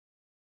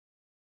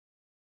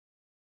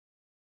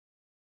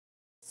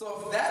So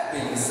with that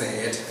being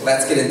said,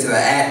 let's get into the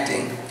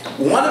acting.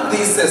 One of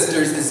these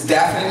sisters is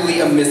definitely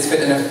a misfit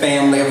in a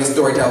family of the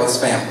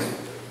Storytellers family.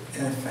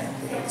 In a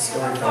family of the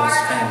Storytellers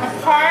family.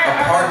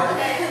 Apart.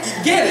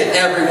 Get it,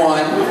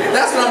 everyone.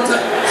 That's what I'm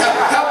saying.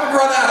 Help a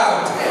brother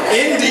out.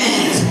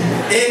 Indeed.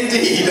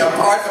 Indeed. A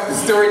part of the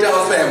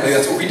Storytellers family.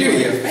 That's what we do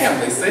here.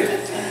 Family, see?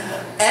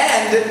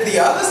 And the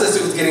other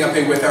sister who's getting up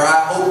here with her,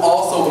 I hope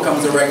also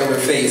becomes a regular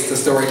face to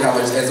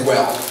Storytellers as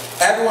well.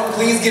 Everyone,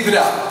 please give it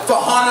up for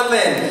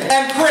HanaLyn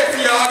and Chris,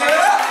 y'all. Give it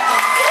up!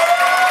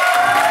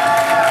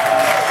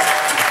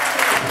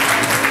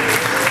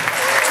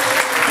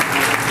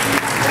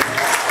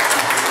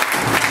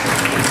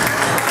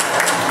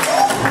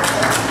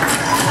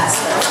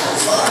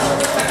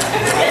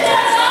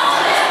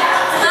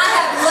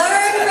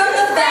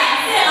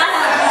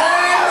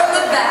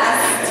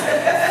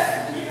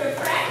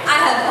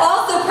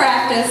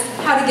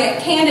 How to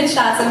get candid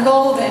shots of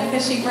Golden,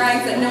 because she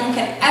brags that no one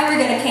can ever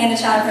get a candid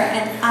shot of her,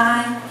 and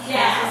I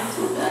yes.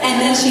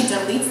 And then she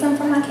deletes them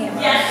from my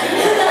camera. Yes,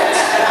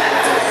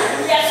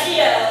 yes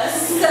she does.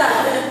 So,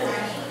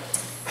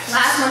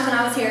 last month when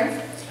I was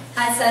here,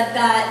 I said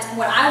that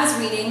what I was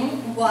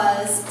reading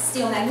was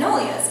Steel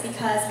Magnolias,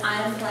 because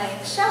I'm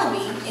playing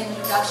Shelby in the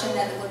production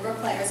that the Woodbrook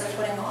Players are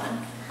putting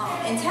on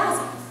in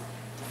Towson.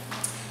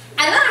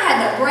 And then I had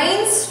to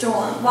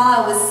brainstorm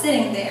while I was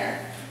sitting there.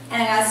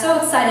 And I got so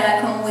excited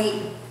I couldn't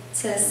wait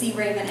to see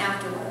Raven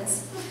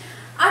afterwards.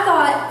 I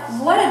thought,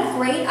 what a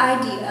great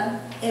idea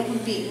it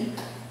would be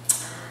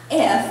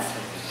if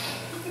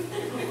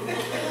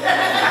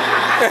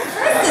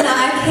Chris and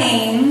I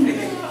came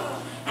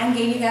and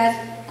gave you guys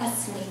a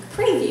sneak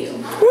preview.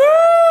 Woo!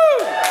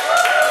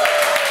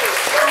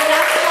 I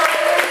have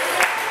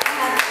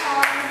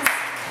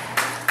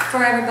cards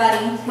for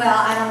everybody. Well,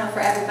 I don't know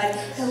for everybody.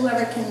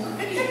 Whoever can.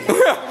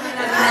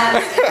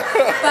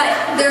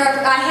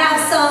 But I have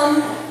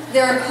some.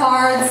 There are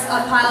cards,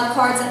 a pile of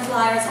cards and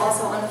flyers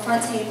also on the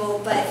front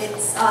table, but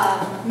it's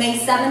May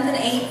 7th and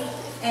 8th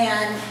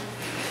and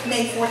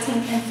May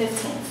 14th and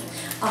 15th.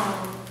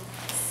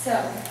 So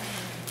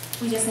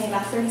we just need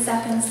about 30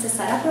 seconds to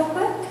set up real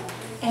quick,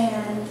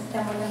 and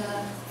then we're going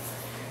to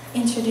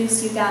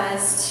introduce you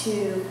guys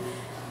to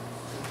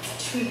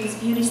Trudy's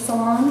Beauty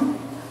Salon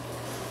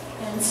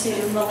and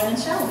to Lola and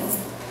Shelby.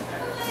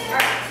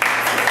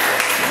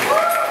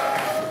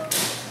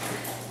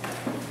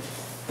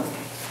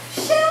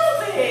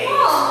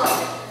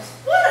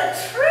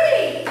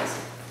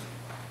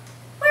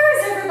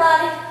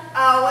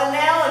 When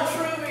Nell and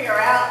Trudy are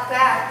out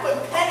back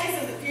putting pennies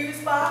in the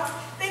fuse box,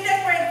 they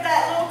decorated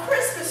that little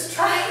Christmas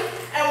tree,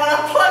 and when I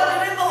plugged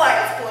it in, the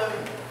lights blew.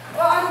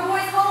 Well, are the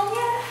boys home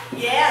yet?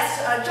 Yes,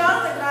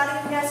 Jonathan got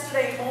in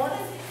yesterday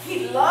morning.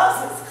 He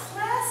loves his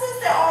classes.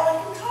 They're all he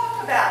can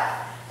talk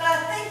about. But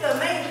I think the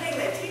main thing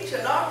they teach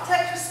in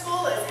architecture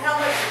school is how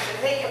much you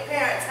should hate your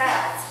parents'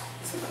 house.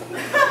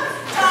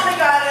 Tommy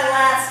got in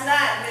last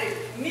night and they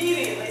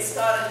immediately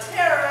started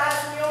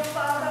terrorizing your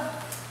father.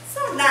 So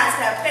nice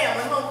to have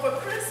family home for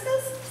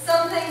Christmas.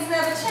 Some things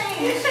never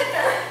change.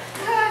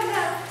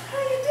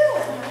 How you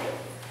doing, honey?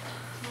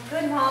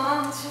 Good,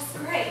 Mama. It's just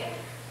great.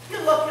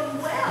 You're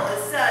looking well.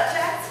 Is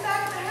Jackson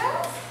back at the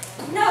house?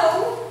 No.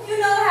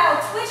 You know how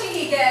twitchy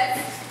he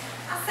gets.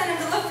 I sent him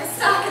to look for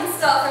stocking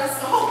stuffers.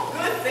 Oh,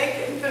 good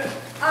thinking.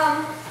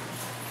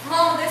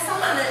 Mama, there's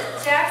something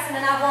that Jackson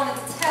and I wanted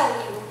to tell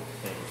you.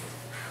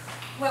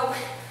 Well,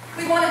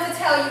 we wanted to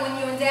tell you when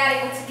you and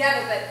Daddy were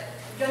together, but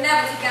you're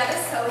never together,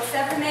 so it's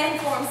every man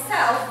for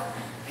himself.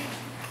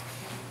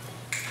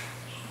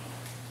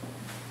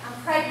 I'm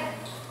pregnant.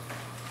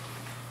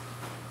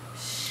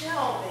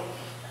 Shelby.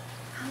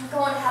 I'm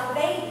going to have a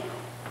baby.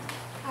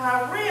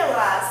 I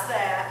realize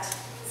that.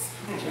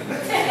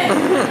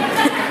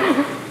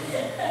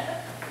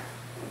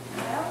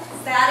 Well,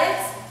 is that it?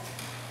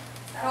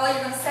 Is that all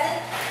you're going to say?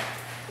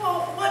 Well,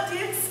 what do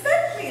you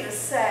expect me to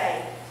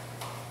say?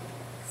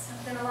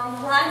 Something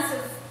along the lines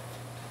of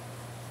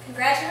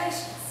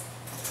congratulations.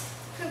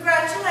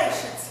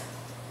 Congratulations.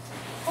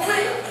 Well, would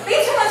it be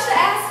too much to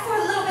ask for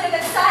a little bit of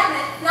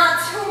excitement? Not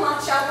too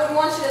much. I wouldn't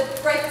want you to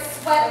break a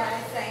sweat or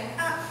anything.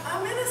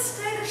 I'm in a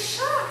state of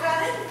shock.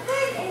 I didn't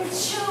think. In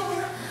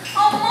June.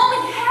 Oh,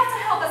 Mama, you have to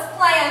help us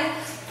plan.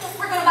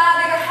 We're going to buy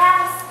a bigger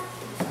house.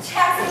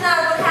 Jackson and I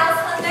are going to house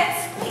hunt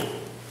next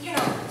week. You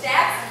know,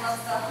 Jackson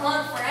loves to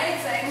hunt for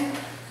anything.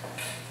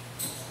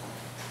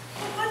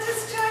 Well, what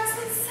does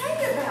Jackson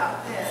say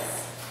about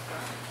this?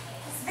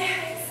 He's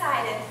very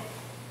excited.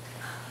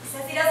 He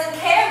says he doesn't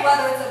care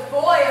whether it's a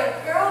boy or a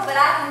girl, but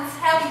I can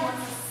tell he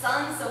wants a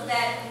son so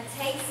bad he can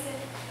taste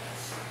it.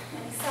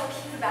 And he's so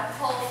cute about the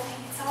whole thing.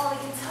 It's all he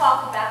can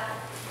talk about.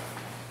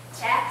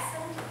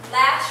 Jackson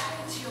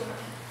Latchford Jr.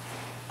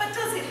 But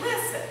does he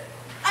listen?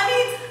 I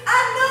mean, I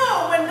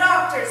know when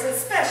doctors and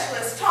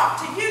specialists talk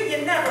to you,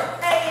 you never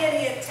pay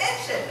any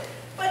attention.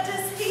 But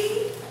does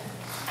he?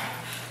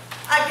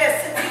 I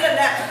guess since he doesn't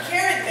have to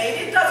carry the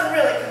baby, it doesn't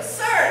really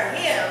concern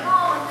him.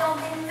 Oh,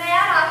 don't be mad.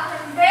 I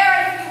couldn't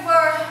bear it if you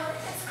were.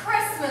 It's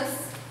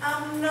Christmas.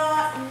 I'm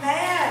not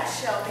mad,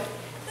 Shelby.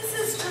 This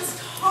is just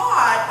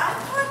hard. I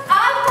thought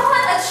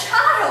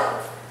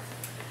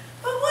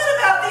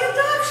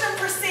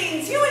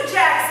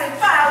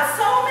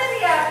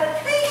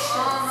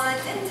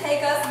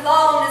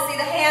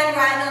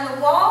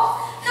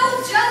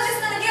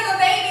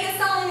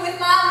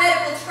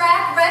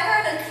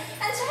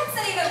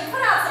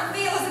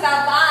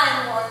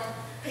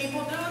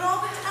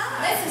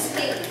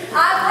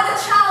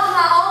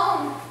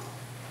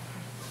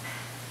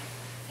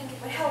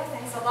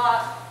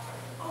lot.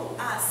 Oh,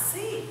 I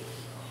see.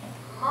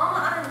 Mama,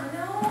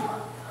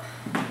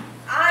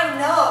 I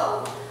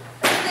know.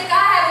 I think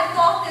I haven't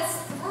thought this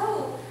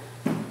through.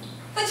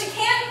 But you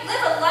can't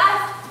live a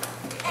life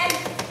and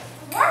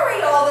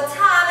worry all the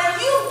time,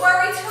 and you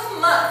worry too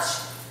much.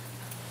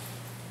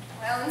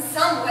 Well, in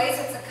some ways,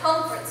 it's a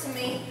comfort to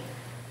me.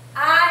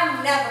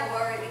 I never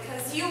worry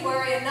because you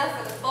worry enough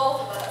for the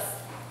both of us.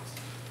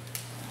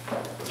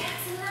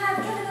 Jackson and I have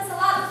given us a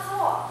lot of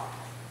thought.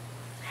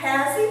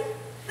 Has he?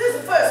 This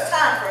is the first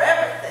time for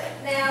everything.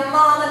 Now,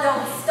 Mama,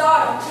 don't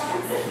start on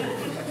Jackson.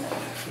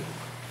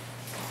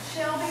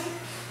 Shelby,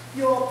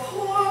 your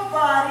poor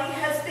body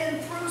has been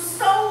through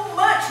so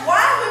much.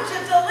 Why would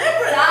you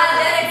deliberately?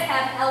 Diabetics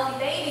have healthy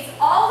babies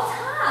all the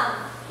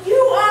time. You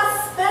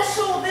are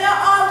special. There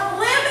are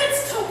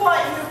limits to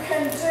what you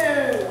can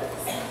do.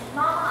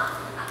 Mama,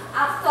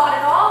 I've thought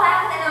it all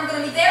out, and I'm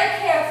going to be very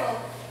careful.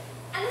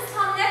 And this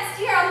time next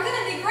year, I'm going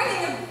to be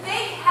bringing a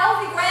big,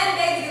 healthy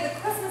grandbaby to the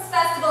Christmas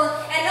festival,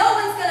 and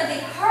no one's going to be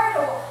hurt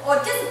or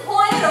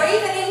disappointed or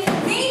even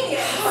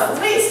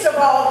inconvenienced. Least of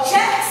all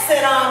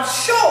Jackson, I'm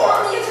sure.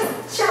 Mama, you're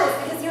just jealous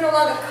because you no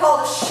longer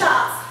call the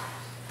shots.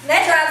 And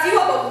that drives you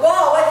up a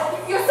wall.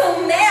 You're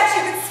so mad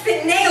you could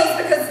spit nails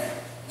because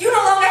you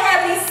no longer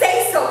have any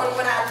say-so in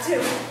what I do.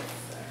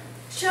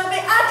 Shelby,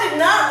 I did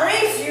not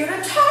raise you to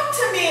talk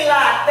to me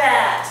like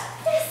that.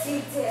 Yes,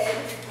 you did.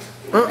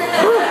 Mama,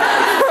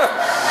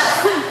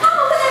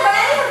 whenever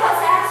any of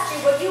us asked you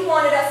what you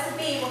wanted us to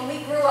be when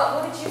we grew up,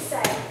 what did you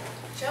say?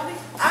 Shelby,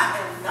 I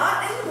am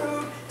not in the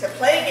mood to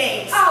play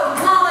games. Oh,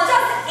 Mama,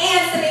 just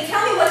answer me.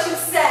 Tell me what you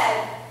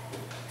said.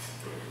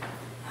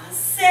 I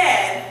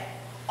said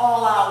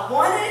all I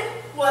wanted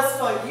was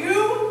for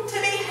you to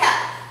be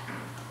happy.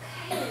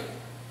 Okay.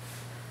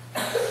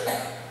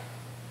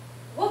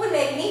 What would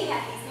make me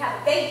happy is to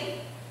have a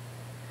baby.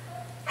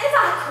 And if I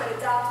could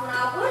adopt one, I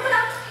would, but I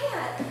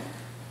can't.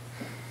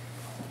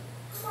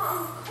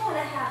 Mom, I'm going to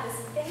have this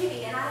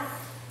baby, and I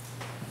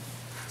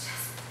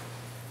just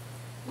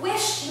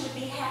wish you would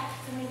be happy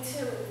for me,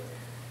 too.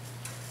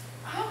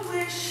 I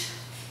wish.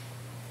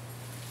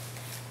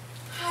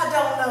 I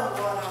don't know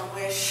what I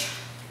wish.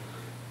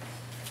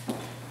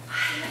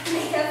 You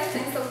make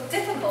everything so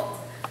difficult.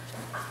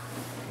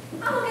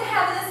 I look at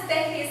having this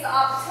baby as the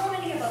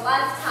opportunity of a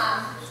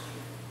lifetime.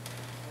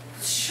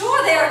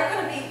 Sure, there are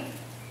going to be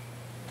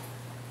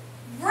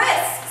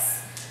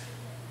risks,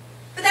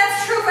 but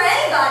that's true for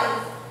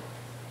anybody.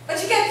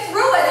 But you get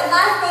through it and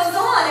life goes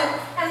on,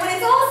 and when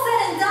it's all said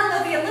and done,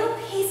 there'll be a little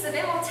piece of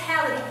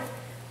immortality.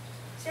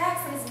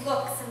 Jackson's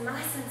looks and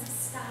my sense of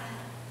style.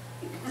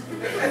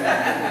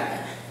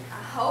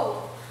 I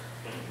hope.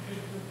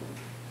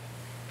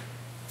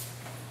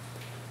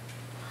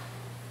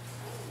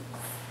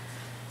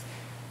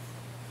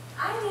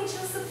 I need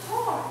your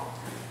support.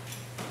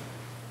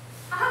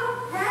 I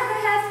would rather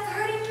have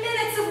 30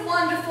 minutes of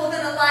wonderful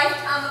than a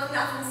lifetime of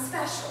nothing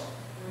special.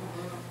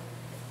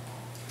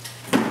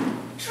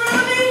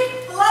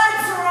 Trudy, the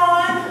lights are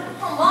on.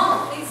 Oh, Mama,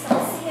 please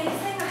don't see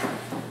anything. I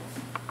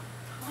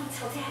want to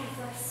tell Daddy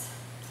first.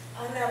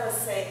 I never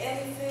say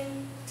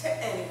anything to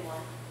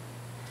anyone.